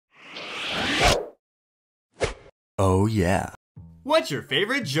Oh yeah. What your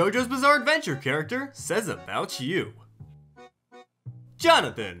favorite JoJo's Bizarre Adventure character says about you.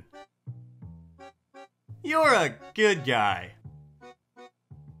 Jonathan. You're a good guy.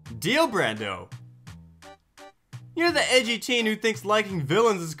 Dio Brando. You're the edgy teen who thinks liking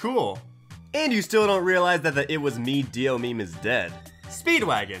villains is cool. And you still don't realize that the "it was me Dio" meme is dead.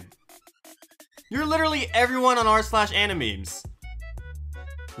 Speedwagon. You're literally everyone on r/animemes.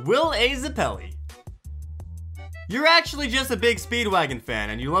 Will A. Zappelli. You're actually just a big Speedwagon fan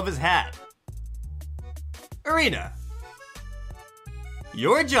and you love his hat. Arena.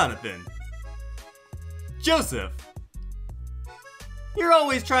 You're Jonathan. Joseph. You're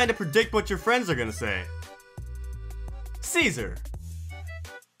always trying to predict what your friends are gonna say. Caesar.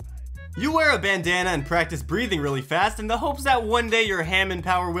 You wear a bandana and practice breathing really fast in the hopes that one day your Hammond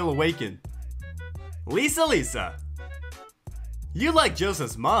power will awaken. Lisa. You like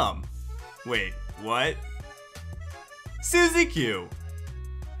Joseph's mom. Wait, what? Susie Q.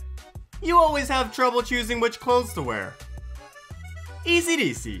 You always have trouble choosing which clothes to wear. Easy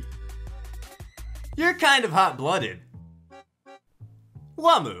DC. You're kind of hot-blooded.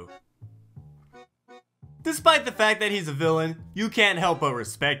 Wamu. Despite the fact that he's a villain, you can't help but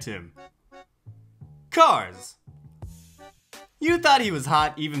respect him. Cars. You thought he was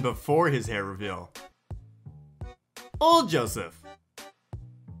hot even before his hair reveal. Old Joseph.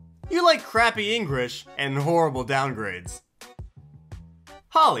 You like crappy English and horrible downgrades.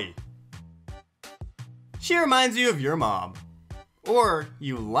 Holly. She reminds you of your mom. Or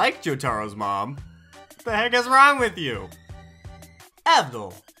you like Jotaro's mom. What the heck is wrong with you?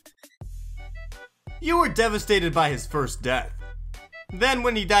 Abdul. You were devastated by his first death. Then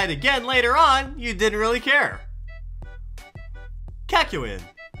when he died again later on, you didn't really care. Kakuin.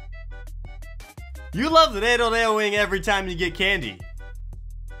 You love reroreoing every time you get candy.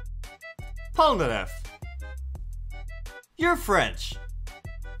 Polnareff. You're French.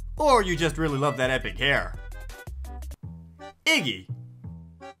 Or you just really love that epic hair. Iggy.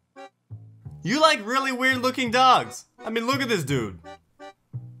 You like really weird looking dogs. I mean, look at this dude.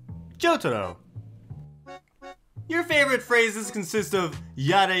 Jotaro. Your favorite phrases consist of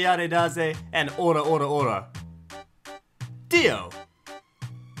yare yare daze and ora ora ora. Dio.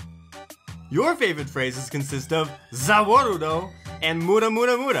 Your favorite phrases consist of zawarudo and mura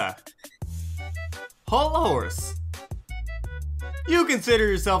mura mura. Whole horse. You consider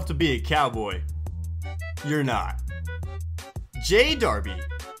yourself to be a cowboy. You're not. J. Darby.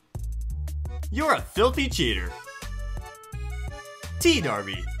 You're a filthy cheater. T.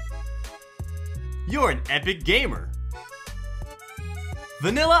 Darby. You're an epic gamer.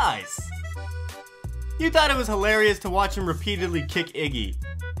 Vanilla Ice. You thought it was hilarious to watch him repeatedly kick Iggy.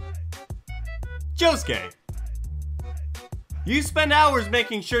 Josuke. You spend hours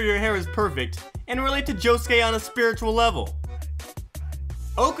making sure your hair is perfect and relate to Josuke on a spiritual level.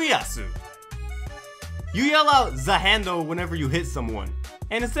 Okuyasu. You yell out Zahando whenever you hit someone,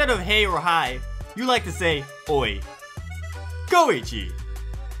 and instead of hey or hi, you like to say oi. Goichi.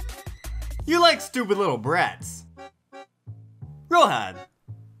 You like stupid little brats. Rohan.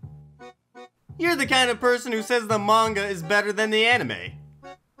 You're the kind of person who says the manga is better than the anime.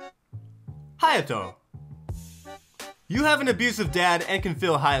 Hayato. You have an abusive dad and can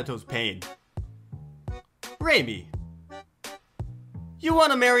feel Hayato's pain. Reimi. You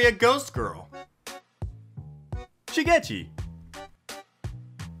want to marry a ghost girl. Shigechi.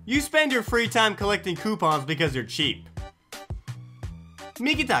 You spend your free time collecting coupons because you're cheap.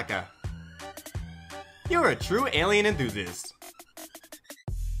 Mikitaka. You're a true alien enthusiast.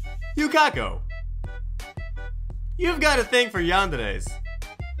 Yukako. You've got a thing for yanderes.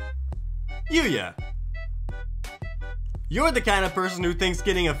 Yuya. You're the kind of person who thinks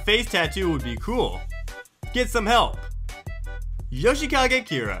getting a face tattoo would be cool. Get some help. Yoshikage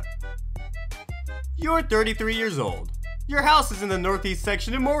Kira. You're 33 years old. Your house is in the northeast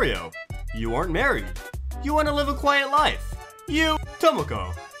section of Morio. You aren't married. You want to live a quiet life. You,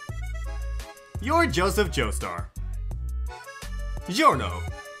 Tomoko. You're Joseph Joestar. Giorno.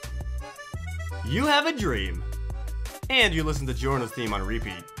 You have a dream. And you listen to Giorno's theme on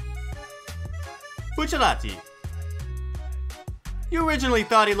repeat. Bucciarati. You originally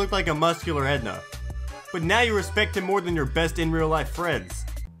thought he looked like a muscular Edna, but now you respect him more than your best in real life friends.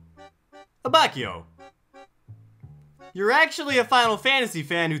 Abakio. You're actually a Final Fantasy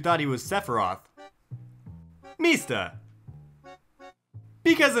fan who thought he was Sephiroth. Mista.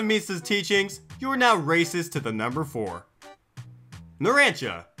 Because of Mista's teachings, you are now racist to the number 4.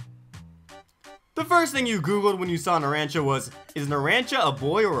 Narancha. The first thing you googled when you saw Narancha was, is Narancha a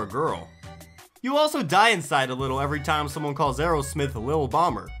boy or a girl? You also die inside a little every time someone calls Aerosmith a Lil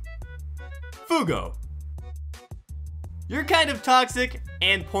Bomber. Fugo. You're kind of toxic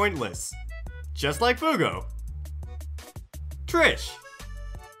and pointless. Just like Fugo. Trish.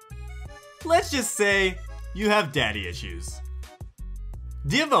 Let's just say you have daddy issues.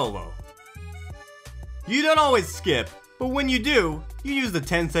 Diavolo. You don't always skip, but when you do, you use the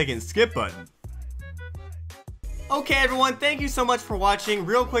 10-second skip button. Okay everyone, thank you so much for watching.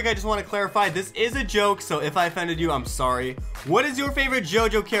 Real quick, I just want to clarify, this is a joke, so if I offended you, I'm sorry. What is your favorite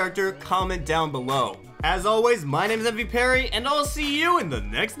JoJo character? Comment down below. As always, my name is MVPerry, and I'll see you in the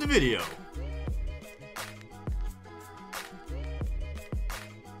next video.